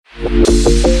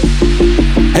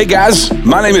Hey guys,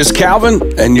 my name is Calvin,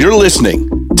 and you're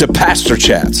listening to Pastor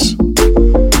Chats.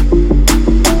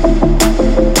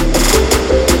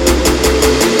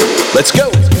 Let's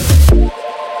go.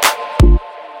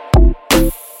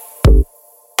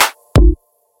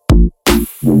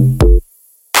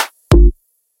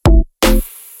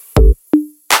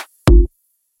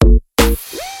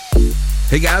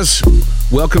 Hey guys,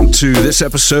 welcome to this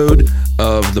episode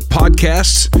of the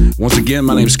podcast. Once again,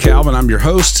 my name is Calvin. I'm your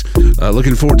host.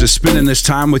 Looking forward to spending this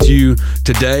time with you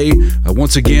today.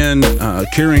 Once again,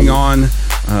 carrying on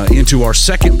into our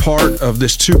second part of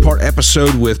this two-part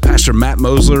episode with Pastor Matt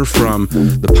Mosler from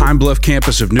the Pine Bluff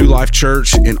campus of New Life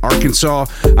Church in Arkansas.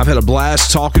 I've had a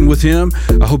blast talking with him.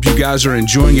 I hope you guys are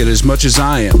enjoying it as much as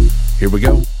I am. Here we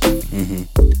go.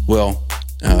 Well,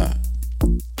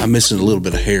 I'm missing a little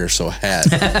bit of hair, so a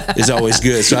hat is always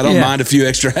good. So I don't mind a few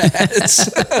extra hats.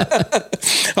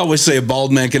 I always say a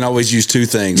bald man can always use two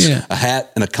things, a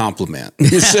hat and a compliment.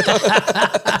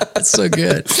 That's so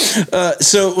good.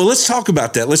 So let's talk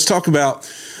about that. Let's talk about,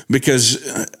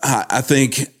 because I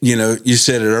think, you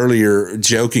said it earlier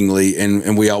jokingly,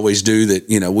 and we always do that,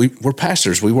 we're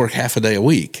pastors. We work half a day a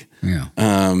week. Yeah.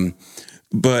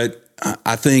 But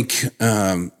I think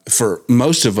for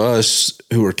most of us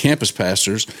who are campus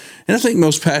pastors, and I think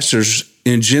most pastors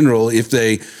in general, if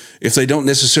they don't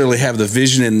necessarily have the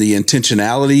vision and the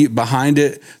intentionality behind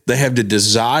it, they have the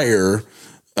desire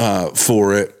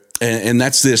for it. And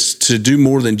that's this, to do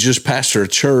more than just pastor a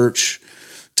church,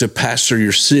 to pastor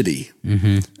your city.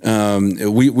 Mm-hmm.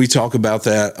 We talk about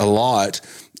that a lot.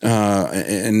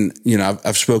 And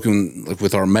I've spoken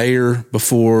with our mayor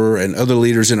before and other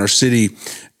leaders in our city,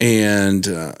 and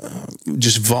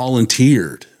just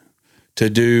volunteered to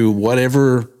do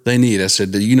whatever they need. I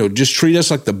said, just treat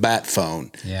us like the bat phone.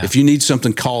 Yeah. If you need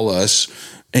something, call us.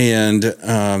 And,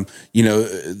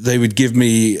 they would give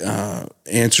me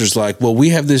answers like, well, we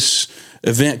have this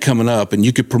event coming up and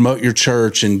you could promote your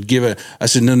church and give it. I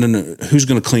said, no. Who's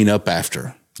going to clean up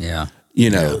after? Yeah.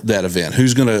 That event,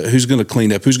 who's going to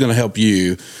clean up, who's going to help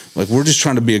you? Like, we're just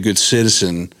trying to be a good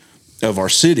citizen of our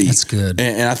city. That's good.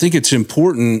 And I think it's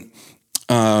important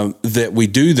that we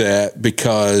do that,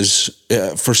 because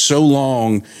for so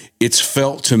long it's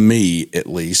felt to me, at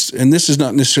least, and this is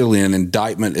not necessarily an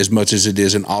indictment as much as it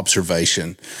is an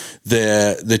observation,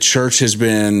 that the church has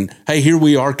been, hey, here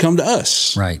we are, come to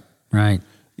us. Right.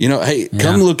 Hey,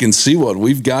 come look and see what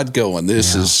we've got going.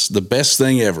 This is the best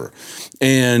thing ever.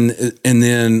 And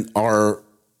then our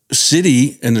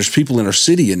city, and there's people in our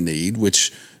city in need,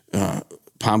 which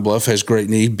Pine Bluff has great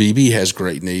need. BB has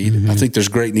great need. Mm-hmm. I think there's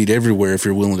great need everywhere if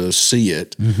you're willing to see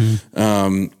it.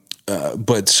 Mm-hmm.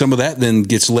 But some of that then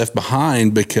gets left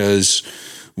behind because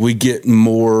we get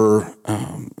more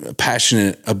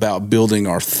passionate about building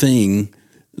our thing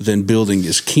than building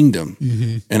his kingdom.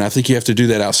 Mm-hmm. And I think you have to do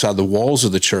that outside the walls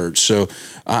of the church. So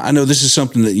I know this is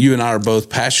something that you and I are both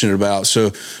passionate about.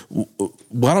 So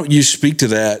why don't you speak to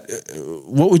that?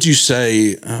 What would you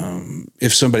say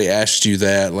if somebody asked you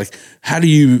that? Like, how do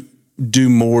you do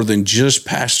more than just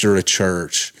pastor a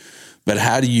church, but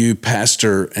how do you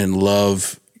pastor and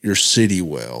love your city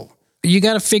well? You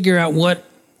got to figure out what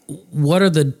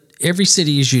are every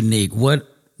city is unique.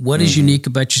 What is unique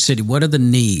about your city? What are the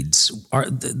needs?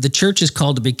 The church is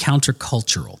called to be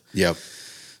countercultural. Yep.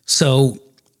 So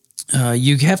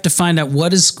you have to find out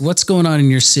what's going on in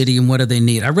your city and what do they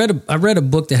need. I read a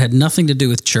book that had nothing to do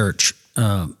with church.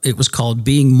 It was called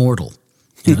Being Mortal.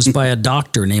 It was by a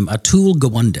doctor named Atul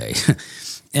Gawande,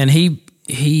 and he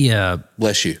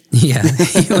bless you. Yeah,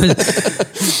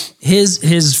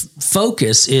 his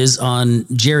focus is on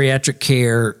geriatric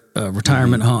care.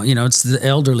 Retirement home, it's the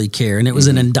elderly care, and it was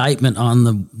an indictment on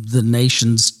the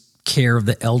nation's care of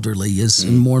the elderly.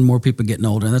 And more and more people getting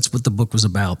older, and that's what the book was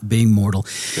about, Being Mortal.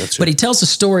 But he tells a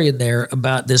story in there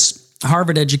about this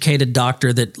Harvard-educated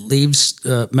doctor that leaves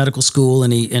medical school,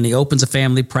 and he opens a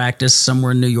family practice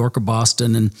somewhere in New York or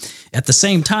Boston, and at the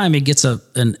same time he gets a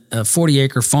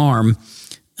 40-acre farm.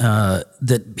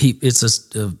 It's a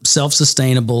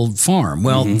self-sustainable farm.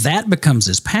 Well, that becomes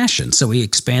his passion. So he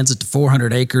expands it to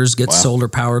 400 acres, gets solar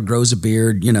power, grows a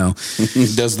beard,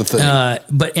 does the thing.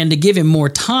 And to give him more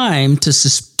time to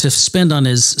spend on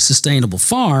his sustainable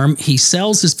farm, he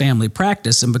sells his family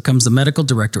practice and becomes the medical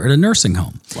director at a nursing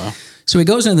home. Wow. So he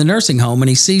goes into the nursing home and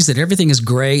he sees that everything is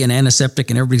gray and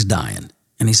antiseptic and everybody's dying.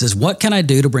 And he says, what can I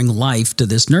do to bring life to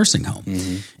this nursing home?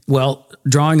 Mm-hmm. Well,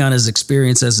 drawing on his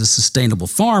experience as a sustainable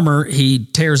farmer, he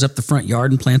tears up the front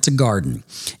yard and plants a garden.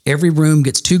 Every room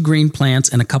gets 2 green plants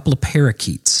and a couple of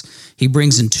parakeets. He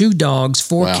brings in 2 dogs,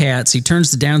 4 Wow. cats. He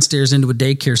turns the downstairs into a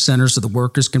daycare center so the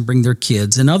workers can bring their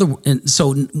kids. And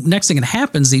so next thing that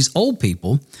happens, these old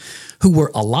people who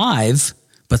were alive,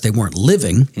 but they weren't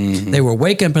living. Mm-hmm. They were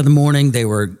waking up in the morning. They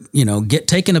were,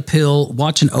 taking a pill,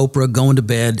 watching Oprah, going to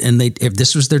bed, and if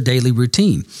this was their daily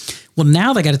routine. Well,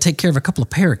 now they got to take care of a couple of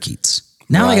parakeets.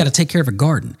 Now Right. they got to take care of a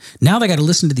garden. Now they got to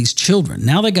listen to these children.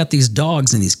 Now they got these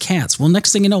dogs and these cats. Well,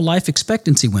 next thing you know, life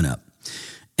expectancy went up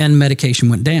and medication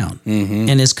went down. Mm-hmm.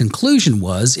 And his conclusion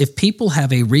was, if people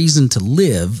have a reason to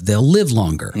live, they'll live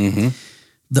longer. Mm-hmm.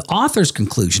 The author's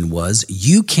conclusion was,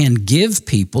 you can give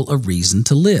people a reason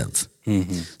to live.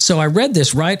 Mm-hmm. So I read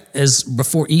this right as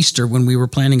before Easter when we were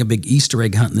planning a big Easter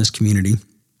egg hunt in this community.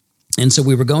 And so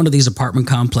we were going to these apartment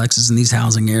complexes and these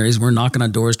housing areas. We're knocking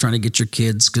on doors trying to get your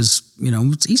kids because,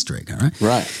 it's Easter egg, all right?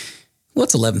 Right. Well,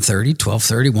 it's 11:30,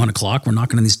 12:30, 1 o'clock. We're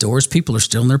knocking on these doors. People are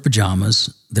still in their pajamas.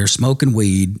 They're smoking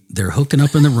weed. They're hooking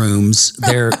up in the rooms.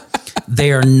 They're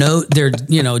no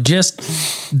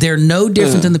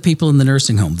different than the people in the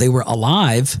nursing home. They were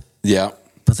alive, Yeah.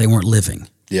 but they weren't living.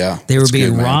 Yeah. They were That's being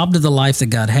good, man. robbed of the life that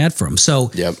God had for them.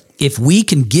 So Yep. if we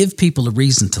can give people a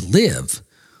reason to live,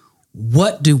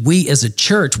 what can we as a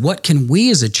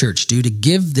church do to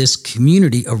give this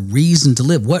community a reason to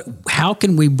live? How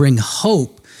can we bring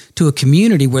hope to a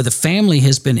community where the family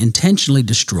has been intentionally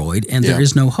destroyed and there Yeah.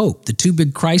 is no hope? The 2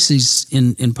 big crises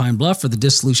in Pine Bluff are the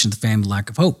dissolution of the family, lack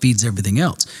of hope, feeds everything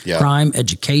else. Yeah. Crime,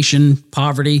 education,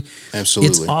 poverty.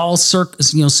 Absolutely. It's all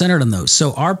centered on those.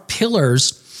 So our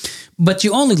pillars, but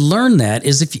you only learn that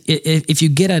is if you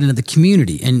get out into the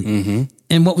community.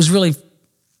 And what was really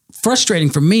frustrating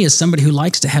for me as somebody who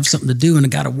likes to have something to do and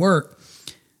got to work,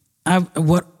 I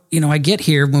get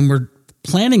here when we're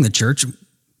planning the church.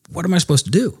 What am I supposed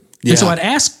to do? Yeah. And so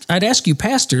I'd ask you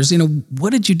pastors, what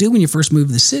did you do when you first moved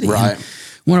to the city? Right. And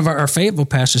one of our Fayetteville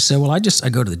pastors said, well, I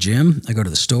go to the gym, I go to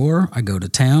the store, I go to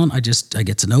town, I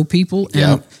get to know people. And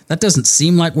Yep. that doesn't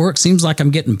seem like work. Seems like I'm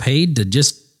getting paid to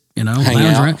just, Hang lounge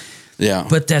out. around. Yeah.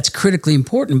 But that's critically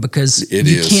important because It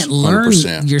you is, can't learn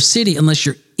 100%. your city unless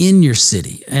you're in your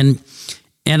city. And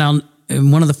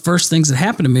one of the first things that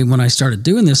happened to me when I started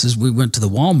doing this is we went to the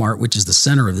Walmart, which is the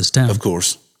center of this town. Of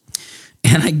course.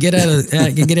 And I get out of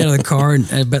the car,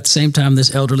 and about the same time,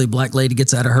 this elderly black lady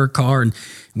gets out of her car, and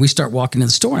we start walking in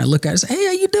the store. And I look at her and say, "Hey,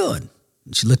 how you doing?"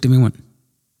 And she looked at me and went,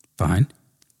 "Fine."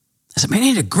 I said, "Man,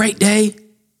 ain't it a great day?"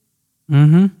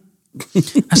 Mm-hmm.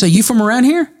 I said, "You from around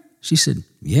here?" She said,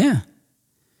 "Yeah,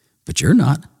 but you're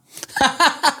not."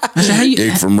 I said, "How you?"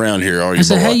 You're from around here, are you? I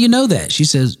said, boy? "How you know that?" She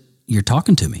says, "You're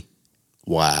talking to me."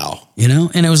 Wow.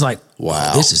 And it was like,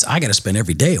 Wow. I got to spend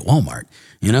every day at Walmart.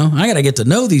 I got to get to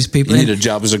know these people. You need a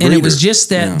job as a greeter. And it was just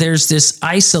that Yeah. there's this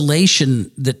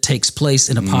isolation that takes place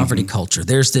in a poverty culture.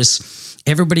 There's this,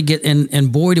 everybody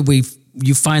and boy, do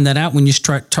you find that out when you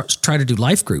try to do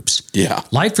life groups. Yeah.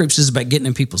 Life groups is about getting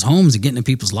in people's homes and getting in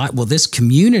people's life. Well, this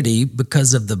community,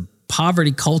 because of the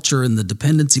poverty culture and the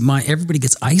dependency mind, everybody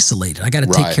gets isolated. I got to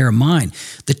take Right. care of mine.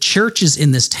 The churches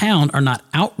in this town are not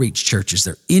outreach churches;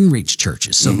 they're inreach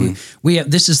churches. So we have,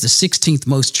 this is the 16th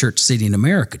most church city in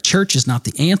America. Church is not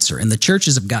the answer, and the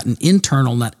churches have gotten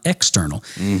internal, not external.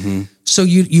 So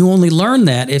you only learn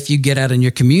that if you get out in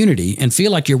your community and feel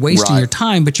like you're wasting Right. your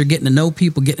time, but you're getting to know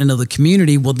people, getting to know the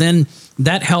community. Well, then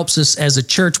that helps us as a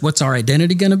church. What's our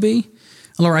identity going to be?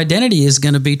 Well, our identity is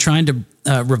going to be trying to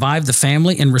revive the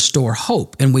family and restore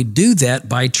hope. And we do that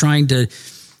by trying to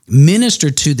minister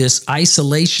to this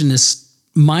isolationist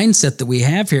mindset that we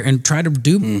have here and try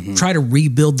to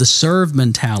rebuild the serve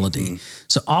mentality.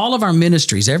 So all of our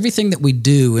ministries, everything that we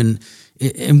do, and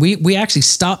we actually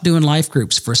stopped doing life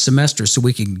groups for a semester so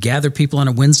we could gather people on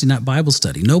a Wednesday night Bible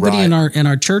study. Nobody Right. in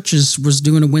our churches was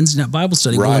doing a Wednesday night Bible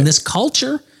study. Well, in Right. this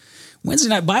culture, Wednesday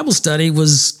night Bible study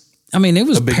was, it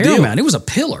was big paramount. deal. It was a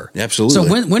pillar. Absolutely.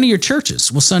 So when are your churches?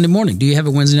 Well, Sunday morning. Do you have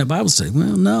a Wednesday night Bible study?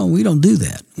 Well, no, we don't do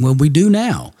that. Well, we do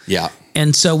now. Yeah.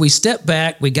 And so we stepped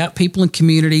back. We got people in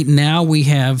community. Now we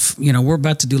have, we're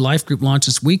about to do life group launch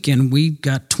this weekend. We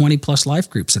got 20 plus life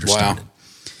groups that are Wow. started.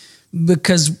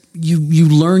 Because you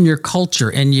learn your culture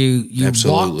and you walk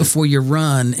Absolutely. before you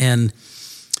run and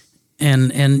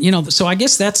so I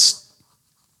guess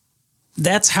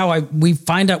that's how we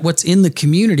find out what's in the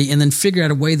community and then figure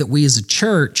out a way that we as a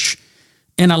church.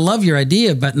 And I love your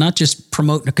idea about not just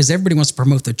promote, because everybody wants to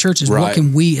promote their churches. What Right.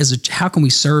 can we how can we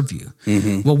serve you?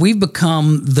 Well, we've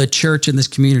become the church in this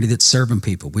community that's serving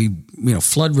people. We,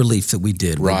 flood relief that we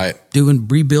did. Right. We're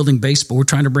rebuilding baseball. We're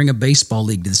trying to bring a baseball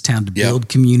league to this town to Yep. build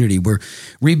community. We're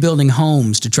rebuilding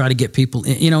homes to try to get people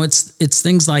in. It's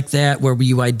things like that where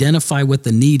you identify what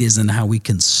the need is and how we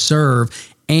can serve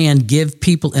and give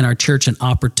people in our church an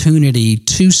opportunity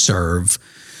to serve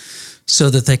so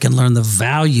that they can learn the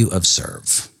value of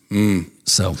serve.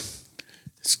 So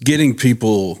it's getting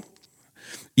people,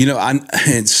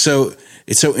 it's so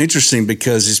interesting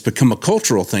because it's become a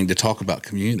cultural thing to talk about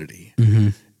community.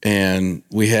 And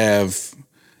we have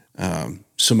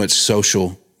so much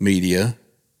social media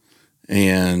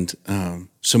and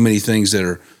so many things that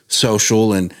are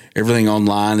social, and everything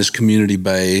online is community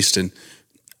based.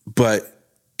 But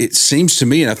it seems to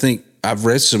me, and I think I've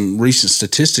read some recent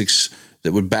statistics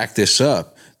that would back this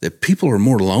up, that people are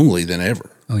more lonely than ever.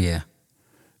 Oh yeah.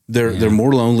 They're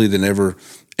more lonely than ever.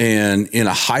 And in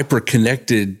a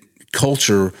hyper-connected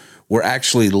culture, we're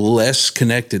actually less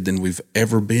connected than we've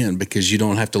ever been because you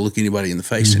don't have to look anybody in the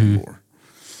face anymore.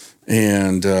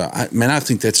 And I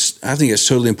think that's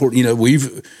totally important.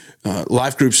 We've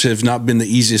life groups have not been the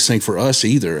easiest thing for us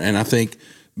either. And I think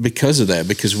because of that,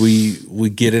 because we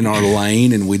get in our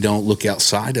lane and we don't look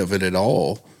outside of it at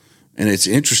all. And it's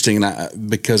interesting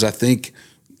because I think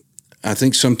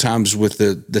sometimes with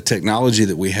the technology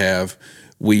that we have,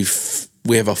 we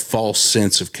have a false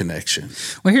sense of connection.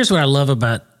 Well, here's what I love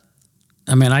about,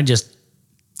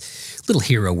 little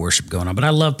hero worship going on, but I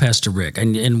love Pastor Rick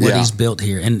and what he's built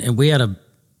here. And we had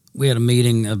a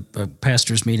meeting, a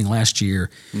pastor's meeting last year,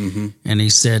 and he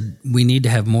said we need to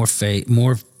have more faith,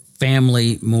 more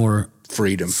family, more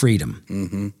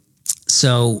freedom.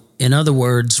 So, in other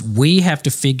words, we have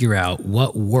to figure out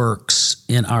what works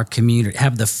in our community,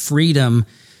 have the freedom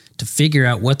to figure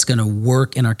out what's going to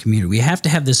work in our community. We have to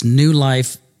have this new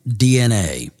life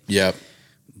DNA. Yep.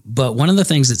 But one of the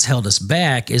things that's held us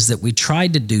back is that we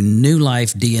tried to do new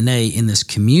life DNA in this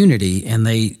community, and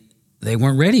they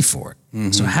weren't ready for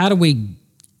it. So how do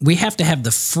we have to have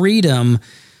the freedom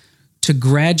to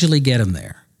gradually get them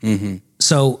there.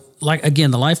 So, like, again,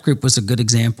 the life group was a good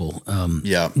example.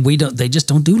 They just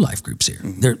don't do life groups here.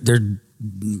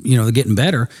 They're getting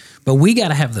better, but we got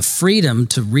to have the freedom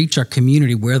to reach our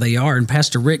community where they are. And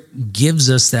Pastor Rick gives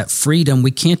us that freedom.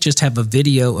 We can't just have a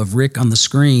video of Rick on the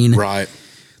screen. Right.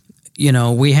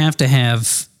 We have to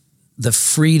have the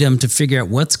freedom to figure out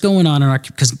what's going on in our,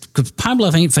 because Pine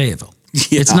Bluff ain't Fayetteville.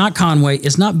 Yeah. It's not Conway.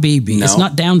 It's not Beebe. No. It's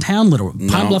not downtown Little Rock.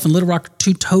 Pine Bluff and Little Rock are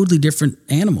two totally different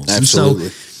animals. Absolutely.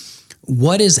 And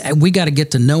so we got to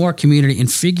get to know our community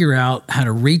and figure out how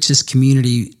to reach this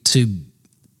community to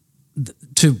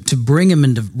bring them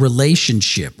into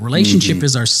relationship. Relationship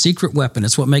is our secret weapon.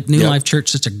 It's what makes New Life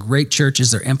Church such a great church,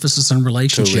 is their emphasis on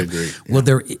relationship. Totally agree. Yeah.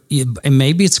 Well, and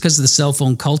maybe it's because of the cell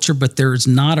phone culture, but there's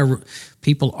not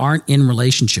people aren't in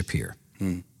relationship here.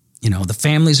 The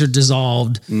families are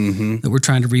dissolved that we're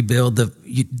trying to rebuild.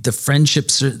 The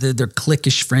friendships they're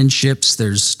cliquish friendships.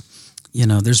 There's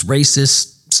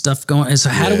racist stuff going. And so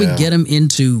how do we get them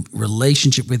into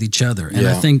relationship with each other? And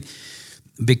I think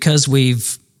because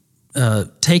we've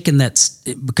taken that,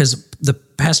 because the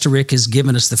Pastor Rick has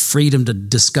given us the freedom to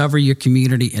discover your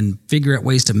community and figure out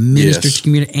ways to minister to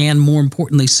community, and more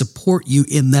importantly, support you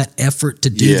in that effort to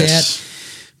do that.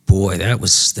 Boy,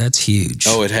 that's huge.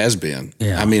 Oh, it has been.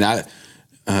 Yeah. I mean, I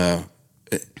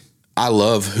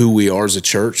love who we are as a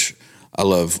church. I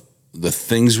love the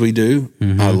things we do.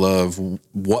 I love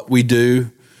what we do.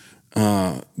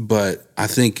 But I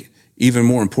think even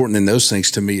more important than those things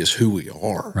to me is who we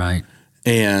are. Right.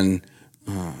 And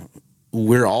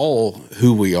we're all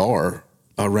who we are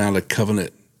around a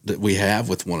covenant that we have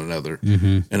with one another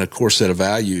and a core set of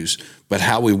values. But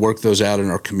how we work those out in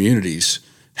our communities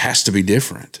has to be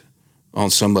different. On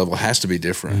some level, has to be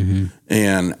different.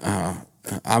 And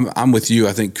I'm with you.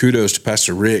 I think kudos to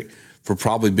Pastor Rick for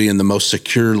probably being the most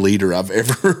secure leader I've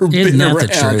ever been around. The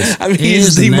truth? I mean,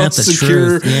 he's the most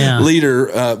secure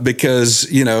leader because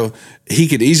he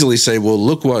could easily say, "Well,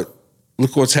 look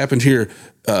what's happened here.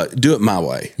 Do it my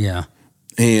way." Yeah.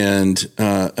 And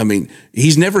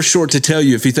he's never short to tell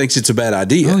you if he thinks it's a bad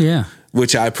idea. Oh yeah.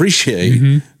 Which I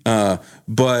appreciate.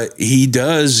 But he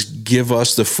does give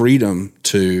us the freedom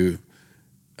to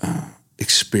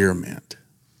experiment.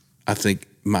 I think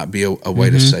might be a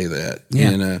way to say that.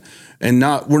 Yeah. And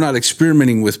we're not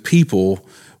experimenting with people.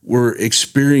 We're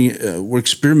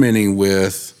experimenting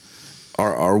with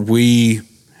are we,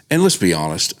 and let's be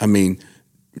honest, I mean,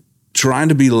 trying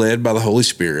to be led by the Holy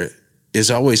Spirit is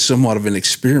always somewhat of an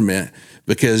experiment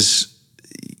because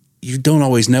you don't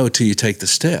always know till you take the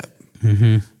step.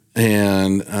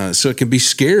 And so it can be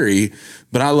scary,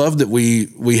 but I love that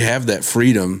we have that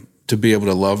freedom to be able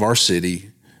to love our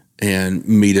city and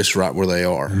meet us right where they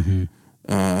are.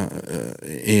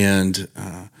 And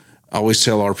I always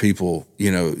tell our people,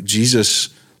 Jesus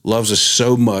loves us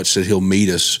so much that he'll meet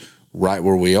us right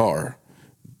where we are.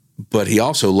 but he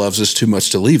also loves us too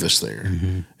much to leave us there.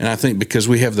 And I think because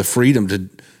we have the freedom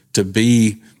to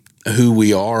be who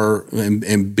we are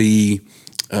and be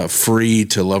free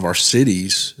to love our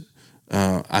cities,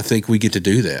 I think we get to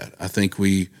do that. I think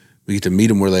we get to meet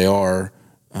them where they are,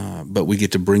 but we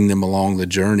get to bring them along the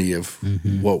journey of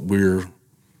what we're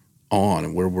on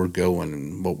and where we're going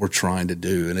and what we're trying to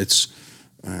do. And it's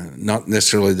not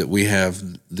necessarily that we have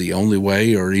the only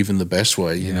way or even the best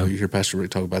way. You know, you hear Pastor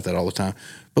Rick talk about that all the time,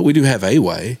 but we do have a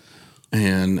way.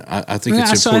 And I think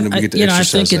it's important that we get to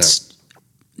exercise I think it's,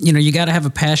 you know, you got to have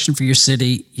a passion for your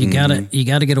city. You got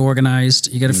to get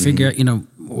organized. You got to figure out, you know,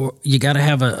 or you got to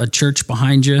have a church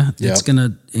behind you that's going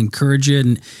to encourage you,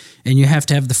 and you have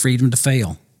to have the freedom to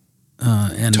fail.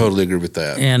 And totally agree with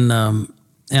that.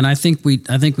 And I think we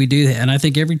do that. And I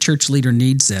think every church leader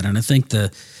needs that. And I think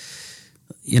the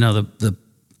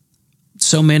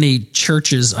so many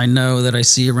churches I know that I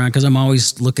see around, because I'm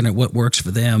always looking at what works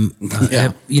for them.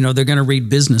 You know, they're going to read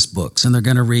business books and they're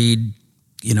going to read,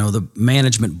 you know, the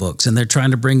management books, and they're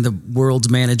trying to bring the world's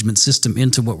management system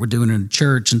into what we're doing in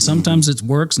church. And sometimes it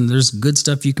works, and there's good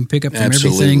stuff you can pick up from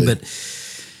everything, but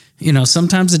you know,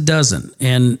 sometimes it doesn't.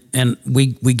 And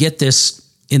we get this.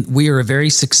 We are a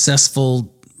very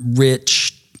successful,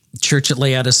 rich church at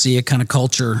Laodicea kind of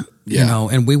culture, you know,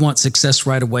 and we want success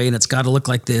right away, and it's got to look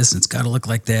like this, and it's got to look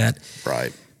like that,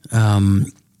 right?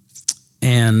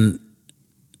 And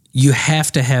you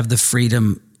have to have the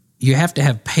freedom. You have to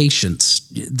have patience.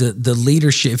 The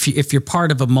leadership, if you're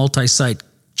part of a multi-site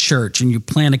church and you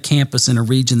plan a campus in a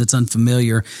region that's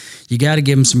unfamiliar, you got to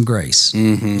give them some grace.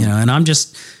 You know, and I'm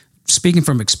just speaking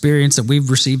from experience that we've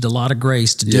received a lot of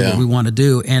grace to do what we want to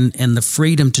do, and the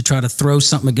freedom to try to throw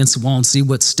something against the wall and see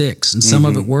what sticks. And some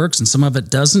of it works and some of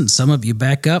it doesn't. Some of you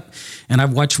back up. And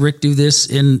I've watched Rick do this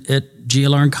at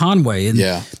GLR in Conway,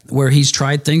 and where he's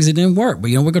tried things that didn't work. But,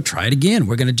 you know, we're going to try it again.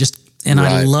 We're going to just, and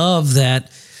I love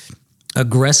that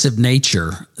aggressive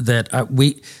nature that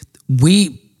we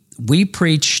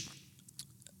preach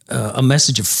a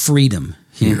message of freedom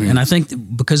here. And I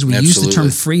think because we use the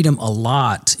term freedom a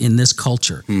lot in this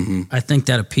culture, I think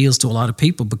that appeals to a lot of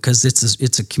people because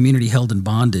it's a community held in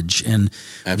bondage. And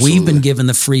we've been given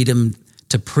the freedom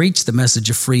to preach the message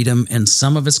of freedom, and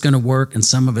some of it's going to work and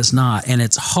some of it's not. And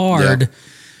it's hard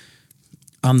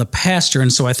on the pastor.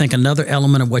 And so I think another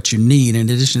element of what you need, in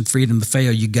addition to freedom to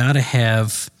fail, you got to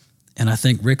have, and I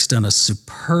think Rick's done a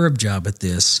superb job at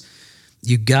this,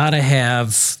 you got to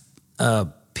have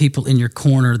people in your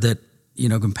corner that, you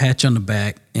know, can pat you on the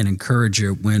back and encourage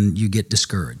you when you get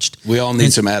discouraged. We all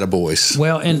need some attaboys.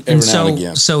 Well, and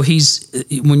so he's,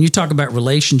 when you talk about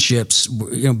relationships,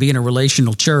 you know, being a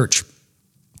relational church,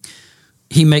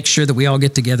 he makes sure that we all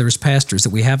get together as pastors, that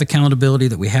we have accountability,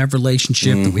 that we have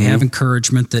relationship, that we have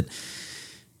encouragement, that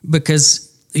because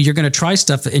you're going to try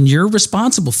stuff and you're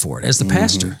responsible for it as the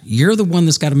pastor. You're the one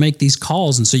that's got to make these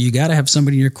calls. And so you got to have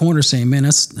somebody in your corner saying, man,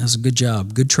 that's a good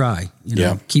job. Good try. You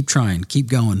know, keep trying, keep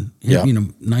going. You know,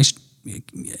 nice.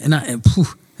 And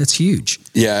that's huge.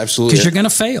 Yeah, absolutely. Because you're going to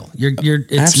fail.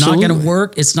 It's not going to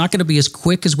work. It's not going to be as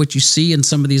quick as what you see in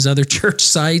some of these other church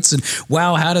sites. And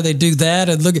wow, how do they do that?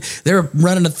 And look, they're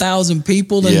running 1,000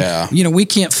 people. And, you know, we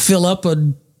can't fill up a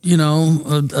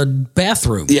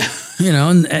bathroom. Yeah. You know,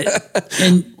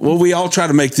 and well, we all try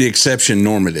to make the exception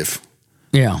normative.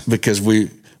 Yeah. Because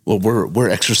we're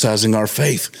exercising our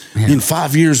faith. In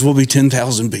 5 years, we'll be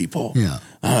 10,000 people. Yeah.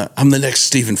 I'm the next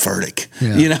Stephen Furtick.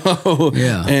 You know?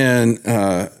 Yeah. And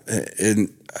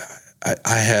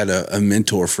I had a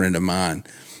mentor friend of mine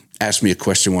asked me a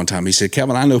question one time. He said,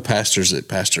 Calvin, I know pastors that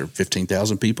pastor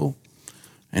 15,000 people.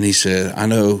 And he said, I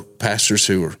know pastors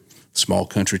who are small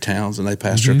country towns and they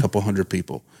pastor a couple hundred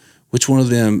people. Which one of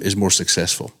them is more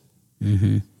successful?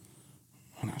 And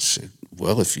I said,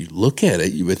 well, if you look at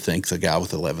it, you would think the guy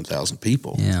with 11,000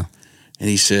 people. Yeah. And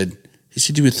he said,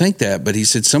 you would think that, but he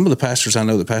said, some of the pastors I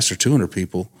know that pastor 200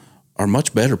 people are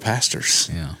much better pastors.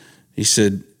 Yeah. He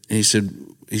said,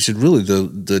 really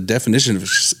the definition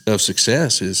of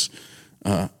success is,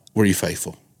 were you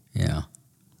faithful? Yeah.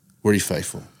 Were you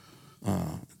faithful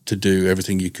to do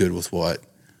everything you could with what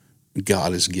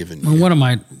God has given you? Well, one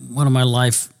of my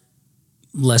life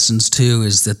lessons too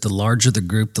is that the larger the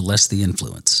group, the less the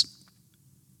influence.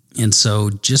 And so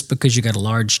just because you got a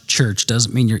large church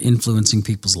doesn't mean you're influencing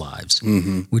people's lives,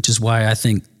 which is why I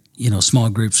think, you know, small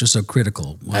groups are so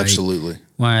critical. Absolutely.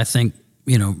 Why I think,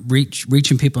 you know,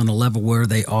 reaching people on a level where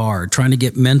they are, trying to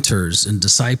get mentors and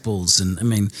disciples. And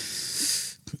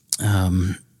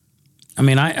I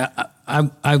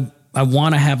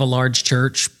want to have a large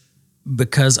church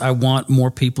because I want more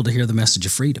people to hear the message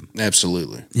of freedom.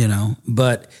 Absolutely. You know,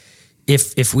 but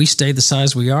if we stay the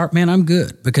size we are, man, I'm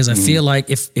good, because I feel like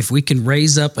if we can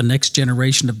raise up a next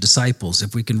generation of disciples,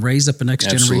 if we can raise up a next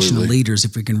generation of leaders,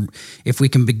 if we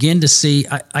can begin to see,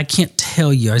 I can't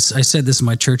tell you. I said this in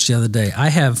my church the other day.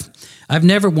 I've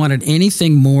never wanted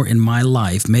anything more in my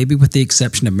life, maybe with the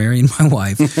exception of marrying my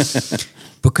wife,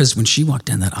 because when she walked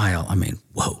down that aisle, I mean,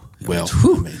 whoa. Well,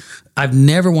 I've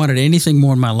never wanted anything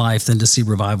more in my life than to see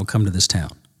revival come to this town.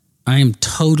 I am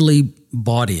totally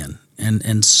bought in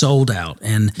and sold out,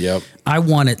 and I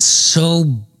want it so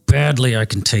badly I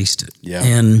can taste it. Yeah.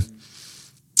 And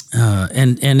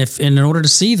if in order to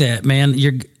see that, man,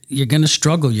 you're going to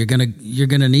struggle. You're going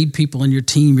to need people in your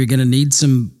team. You're going to need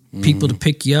some people to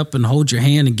pick you up and hold your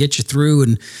hand and get you through.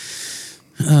 And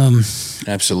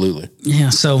absolutely. Yeah.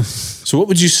 So what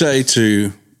would you say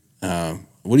to?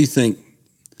 What do you think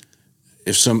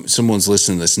if someone's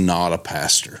listening that's not a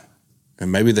pastor?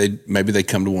 And maybe they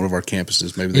come to one of our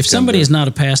campuses. Maybe if somebody is not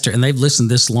a pastor and they've listened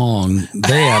this long,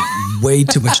 they have way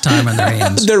too much time on their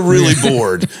hands. They're really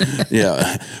bored.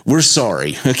 Yeah, we're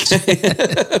sorry. Okay,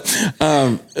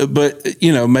 but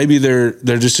maybe they're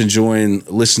just enjoying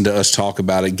listening to us talk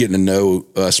about it, getting to know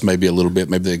us maybe a little bit.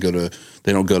 Maybe they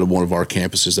don't go to one of our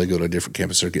campuses. They go to a different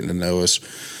campus. They're getting to know us.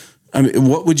 I mean,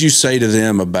 what would you say to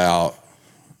them about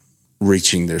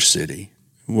reaching their city?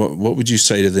 What would you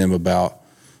say to them about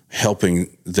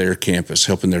helping their campus,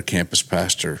 helping their campus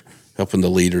pastor, helping the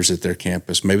leaders at their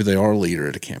campus? Maybe they are a leader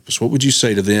at a campus. What would you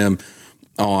say to them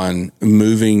on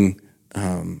moving,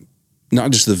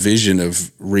 not just the vision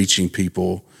of reaching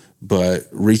people, but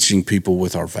reaching people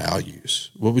with our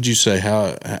values? What would you say?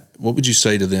 What would you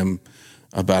say to them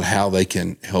about how they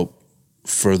can help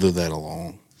further that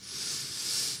along?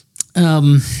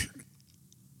 Own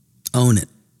it.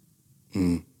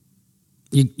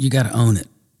 You got to own it.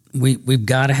 We've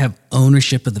got to have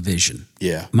ownership of the vision.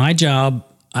 Yeah. My job,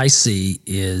 I see,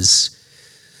 is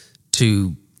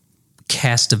to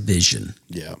cast a vision.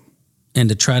 Yeah. And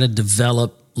to try to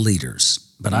develop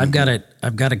leaders. But I've got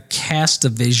to cast a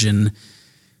vision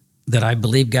that I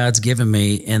believe God's given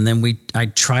me, and then I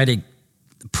try to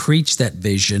preach that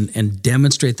vision and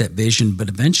demonstrate that vision, but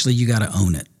eventually you got to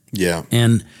own it. Yeah.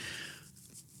 And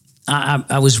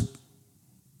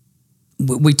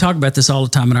we talk about this all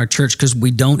the time in our church because we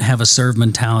don't have a serve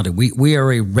mentality. We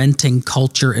are a renting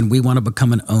culture, and we want to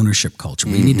become an ownership culture.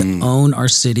 We need to own our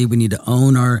city. We need to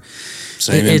own our.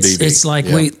 Same it's like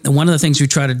one of the things we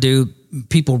try to do.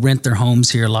 People rent their homes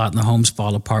here a lot, and the homes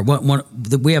fall apart.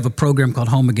 We have a program called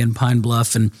Home Again Pine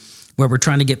Bluff, and where we're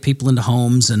trying to get people into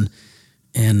homes, and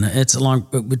it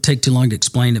would take too long to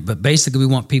explain it, but basically we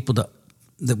want people that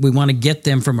we want to get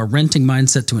them from a renting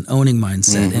mindset to an owning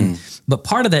mindset. But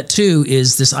part of that too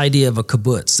is this idea of a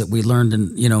kibbutz that we learned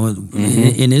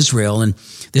in Israel. And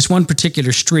this one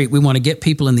particular street, we want to get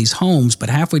people in these homes, but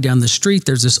halfway down the street,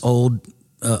 there's this old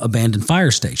abandoned fire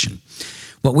station.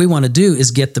 What we want to do is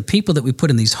get the people that we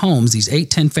put in these homes, these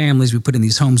 8-10 families we put in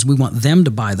these homes, we want them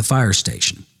to buy the fire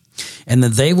station. And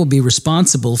then they will be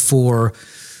responsible for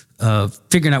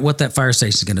figuring out what that fire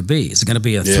station is going to be. Is it going to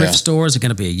be a thrift store? Is it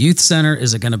going to be a youth center?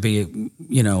 Is it going to be,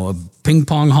 a ping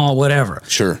pong hall? Whatever.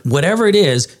 Sure. Whatever it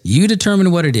is, you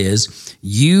determine what it is,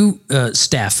 you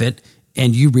staff it,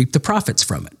 and you reap the profits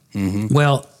from it.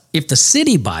 Well, if the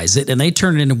city buys it and they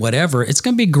turn it into whatever, it's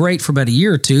going to be great for about a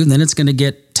year or two, and then it's going to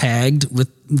get tagged with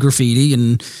graffiti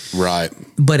and right.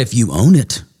 But if you own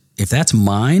it, if that's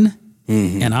mine,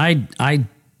 and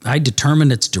I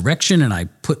determine its direction, and I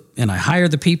hire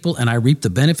the people, and I reap the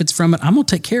benefits from it, I'm going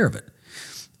to take care of it.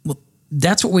 Well,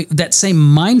 that's that same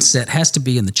mindset has to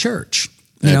be in the church.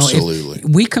 Absolutely. If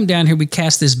we come down here, we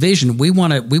cast this vision. We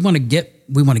want to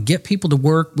get people to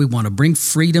work. We want to bring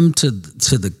freedom to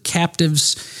the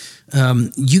captives.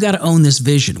 You got to own this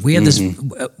vision. We had this,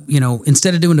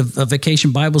 instead of doing a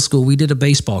vacation Bible school, we did a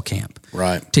baseball camp.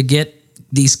 Right. To get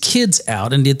these kids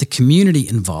out and get the community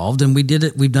involved. And we did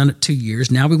it. We've done it 2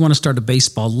 years. Now we want to start a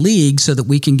baseball league so that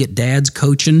we can get dads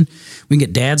coaching. We can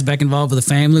get dads back involved with the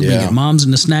family. We can get moms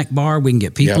in the snack bar. We can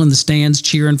get people in the stands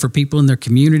cheering for people in their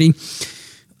community.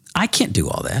 I can't do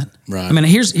all that. Right. I mean,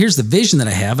 here's the vision that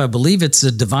I have. I believe it's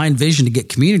a divine vision to get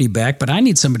community back, but I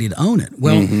need somebody to own it.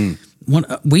 Well,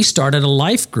 we started a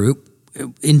life group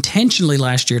intentionally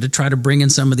last year to try to bring in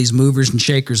some of these movers and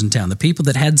shakers in town, the people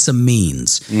that had some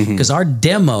means, because our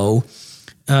demo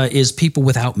is people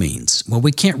without means. Well,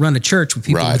 we can't run a church with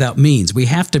people without means. We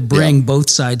have to bring both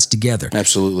sides together.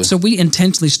 Absolutely. So we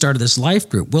intentionally started this life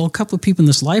group. Well, a couple of people in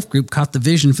this life group caught the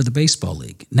vision for the baseball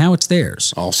league. Now it's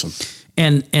theirs. Awesome.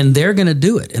 And they're going to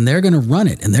do it, and they're going to run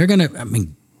it, and they're going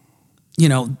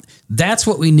to, that's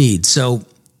what we need. So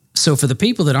for the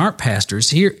people that aren't pastors,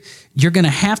 here, you're going to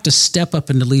have to step up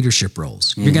into leadership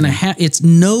roles. You're going to have,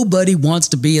 nobody wants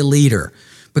to be a leader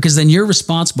because then you're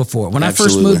responsible for it. When I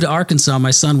first moved to Arkansas,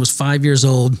 my son was 5 years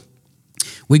old.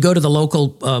 We go to the local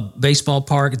baseball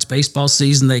park. It's baseball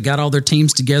season. They got all their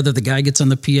teams together. The guy gets on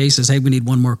the PA, says, hey, we need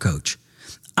one more coach.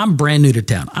 I'm brand new to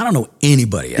town. I don't know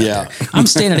anybody out there. I'm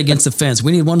standing against the fence.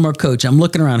 We need one more coach. I'm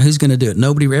looking around. Who's going to do it?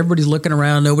 Everybody's looking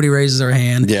around. Nobody raises their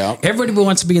hand. Yeah. Everybody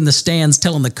wants to be in the stands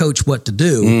telling the coach what to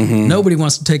do. Nobody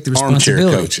wants to take the responsibility.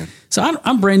 Armchair coaching. So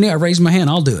I'm brand new. I raise my hand.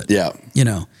 I'll do it. Yeah. You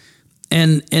know,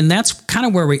 and that's kind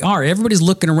of where we are. Everybody's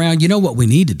looking around. You know what we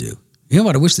need to do? You know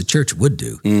what I wish the church would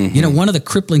do? You know, one of the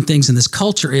crippling things in this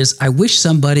culture is I wish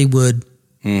somebody would,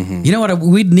 you know what,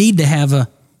 we'd need to have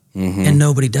and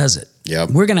nobody does it.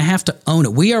 Yep. We're going to have to own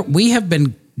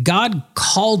it. God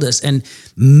called us and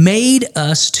made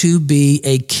us to be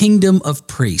a kingdom of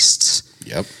priests.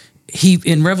 Yep.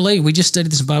 In Revelation, we just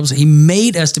studied this in Bible. He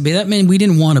made us to be. That meant we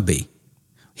didn't want to be.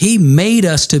 He made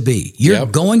us to be. You're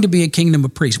going to be a kingdom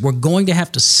of priests. We're going to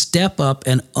have to step up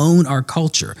and own our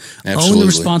culture, own the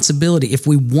responsibility. If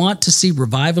we want to see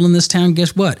revival in this town,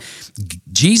 guess what?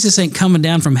 Jesus ain't coming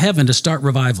down from heaven to start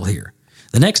revival here.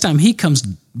 The next time he comes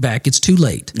back, it's too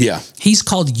late. Yeah. He's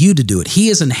called you to do it. He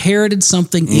has inherited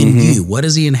something in you. What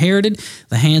has he inherited?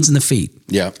 The hands and the feet.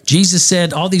 Yeah. Jesus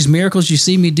said, all these miracles you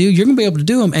see me do, you're going to be able to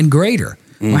do them and greater.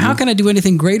 Well, how can I do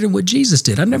anything greater than what Jesus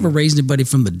did? I've never raised anybody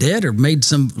from the dead or made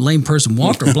some lame person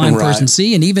walk or blind person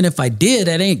see. And even if I did,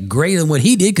 that ain't greater than what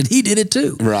he did because he did it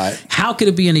too. Right. How could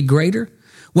it be any greater?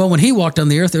 Well, when he walked on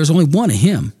the earth, there was only one of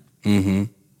him.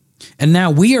 And now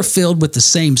we are filled with the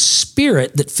same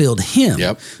spirit that filled him.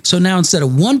 Yep. So now instead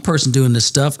of one person doing this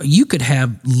stuff, you could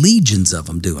have legions of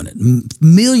them doing it.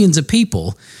 Millions of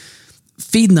people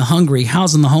feeding the hungry,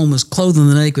 housing the homeless, clothing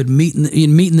the naked,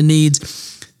 meeting the needs.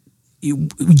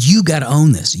 You got to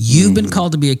own this. You've been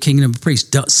called to be a kingdom of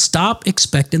priests. Stop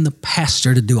expecting the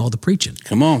pastor to do all the preaching.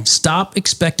 Come on. Stop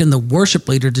expecting the worship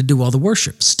leader to do all the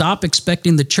worship. Stop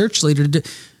expecting the church leader to do.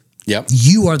 Yep.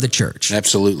 You are the church.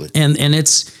 Absolutely. And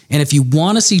if you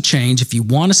want to see change, if you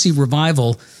want to see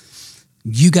revival,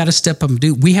 you got to step up and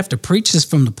do. We have to preach this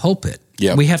from the pulpit.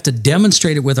 Yep. We have to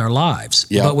demonstrate it with our lives.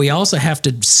 Yep. But we also have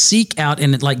to seek out,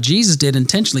 and like Jesus did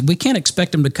intentionally, we can't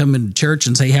expect them to come into church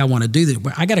and say, hey, I want to do this.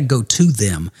 I got to go to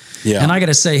them. Yeah. And I got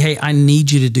to say, hey, I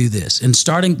need you to do this. And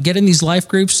getting these life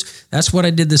groups, that's what I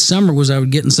did this summer was I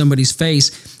would get in somebody's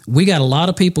face. We got a lot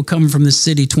of people coming from this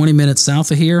city 20 minutes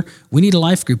south of here. We need a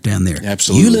life group down there.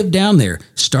 Absolutely. You live down there,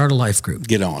 start a life group.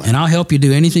 Get on it. And I'll help you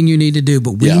do anything you need to do,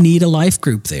 but we need a life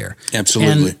group there.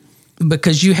 Absolutely. And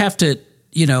because you have to,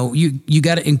 you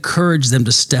got to encourage them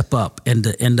to step up and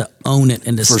to own it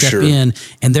and to step in.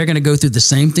 And they're going to go through the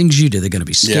same things you do. They're going to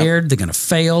be scared. They're going to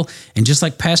fail. And just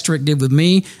like Pastor Rick did with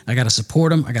me, I got to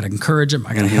support them. I got to encourage them.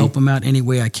 I got to help them out any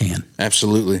way I can.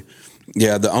 Absolutely.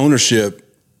 Yeah. The ownership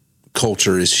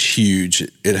culture is huge.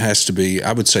 It has to be,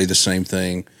 I would say the same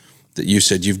thing that you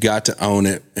said. You've got to own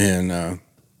it and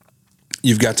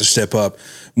you've got to step up.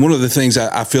 One of the things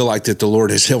I feel like that the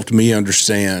Lord has helped me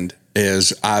understand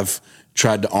as I've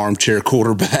tried to armchair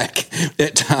quarterback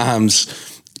at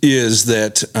times is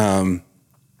that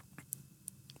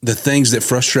the things that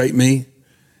frustrate me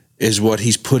is what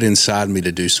he's put inside me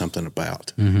to do something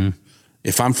about.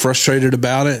 If I'm frustrated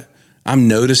about it, I'm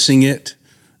noticing it,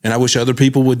 and I wish other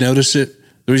people would notice it.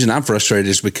 The reason I'm frustrated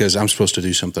is because I'm supposed to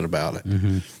do something about it.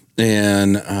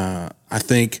 And I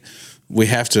think we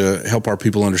have to help our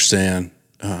people understand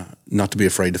not to be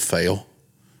afraid to fail.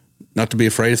 Not to be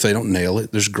afraid if they don't nail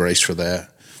it. There's grace for that.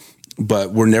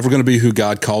 But we're never going to be who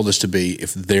God called us to be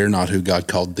if they're not who God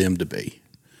called them to be.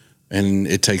 And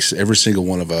it takes every single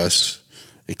one of us.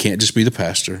 It can't just be the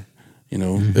pastor.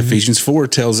 Ephesians 4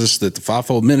 tells us that the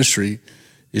fivefold ministry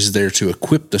is there to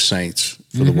equip the saints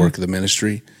for the work of the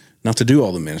ministry, not to do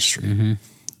all the ministry.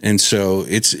 And so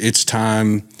it's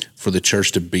time for the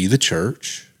church to be the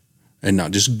church and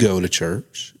not just go to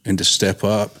church, and to step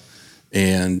up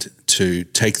and to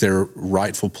take their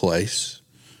rightful place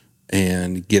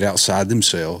and get outside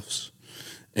themselves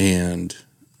and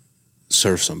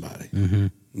serve somebody,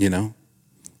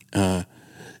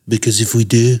 because if we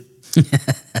do,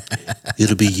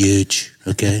 it'll be huge,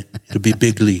 okay? It'll be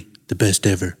bigly, the best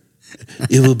ever.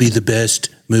 It will be the best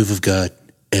move of God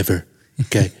ever,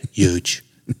 okay? Huge.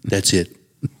 That's it.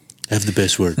 Have the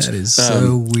best words. That is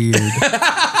so weird.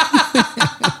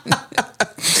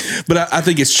 But I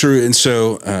think it's true. And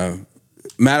so,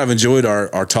 Matt, I've enjoyed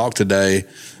our talk today.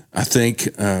 I think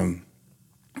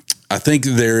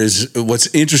there is,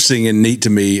 what's interesting and neat to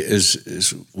me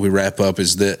is we wrap up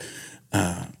is that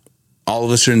all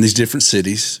of us are in these different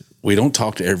cities. We don't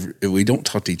talk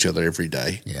to each other every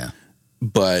day. Yeah.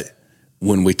 But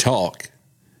when we talk,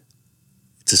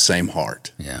 it's the same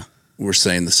heart. Yeah. We're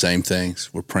saying the same things.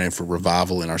 We're praying for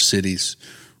revival in our cities.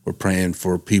 We're praying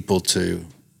for people to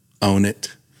own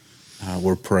it.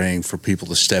 We're praying for people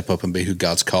to step up and be who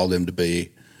God's called them to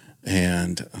be,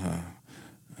 and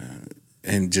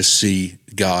just see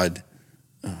God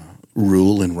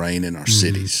rule and reign in our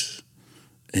cities.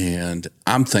 And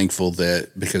I'm thankful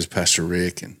that because Pastor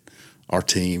Rick and our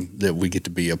team, that we get to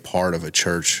be a part of a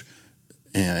church,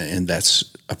 and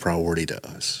that's a priority to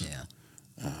us. Yeah.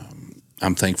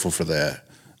 I'm thankful for that.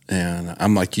 And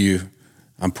I'm like you,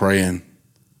 I'm praying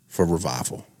for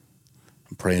revival.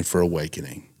 I'm praying for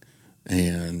awakening.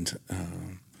 And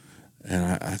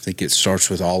I think it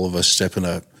starts with all of us stepping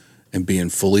up and being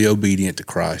fully obedient to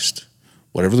Christ,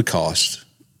 whatever the cost,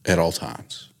 at all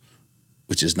times,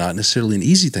 which is not necessarily an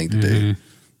easy thing to do,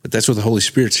 but that's what the Holy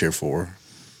Spirit's here for,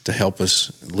 to help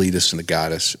us, lead us, and to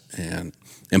guide us, and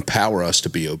empower us to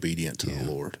be obedient to the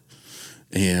Lord,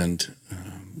 and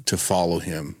to follow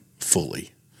Him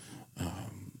fully.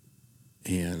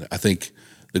 And I think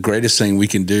the greatest thing we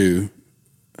can do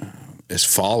as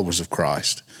followers of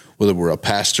Christ, whether we're a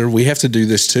pastor, we have to do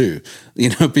this too.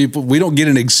 People, we don't get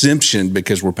an exemption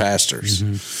because we're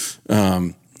pastors.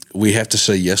 We have to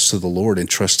say yes to the Lord and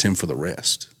trust Him for the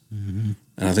rest. And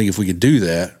I think if we can do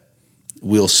that,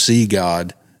 we'll see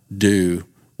God do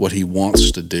what He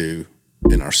wants to do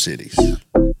in our cities.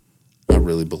 I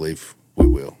really believe we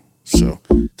will. So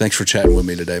thanks for chatting with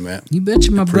me today, Matt. You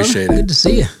betcha, my brother. Appreciate it. Good to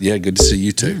see you. Yeah, good to see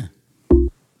you too.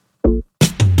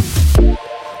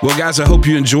 Well, guys, I hope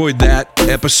you enjoyed that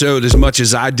episode as much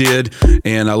as I did.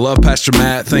 And I love Pastor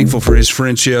Matt, thankful for his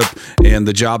friendship and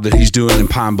the job that he's doing in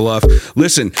Pine Bluff.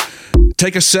 Listen,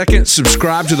 take a second,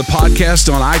 subscribe to the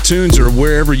podcast on iTunes or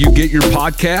wherever you get your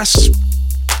podcasts.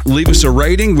 Leave us a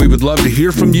rating. We would love to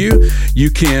hear from you.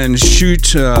 You can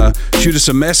shoot us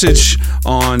a message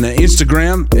on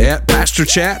Instagram at Pastor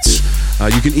Chats.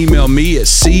 You can email me at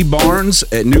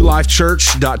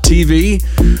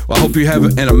cbarnes@newlifechurch.tv. Well, I hope you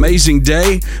have an amazing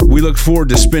day. We look forward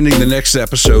to spending the next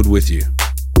episode with you.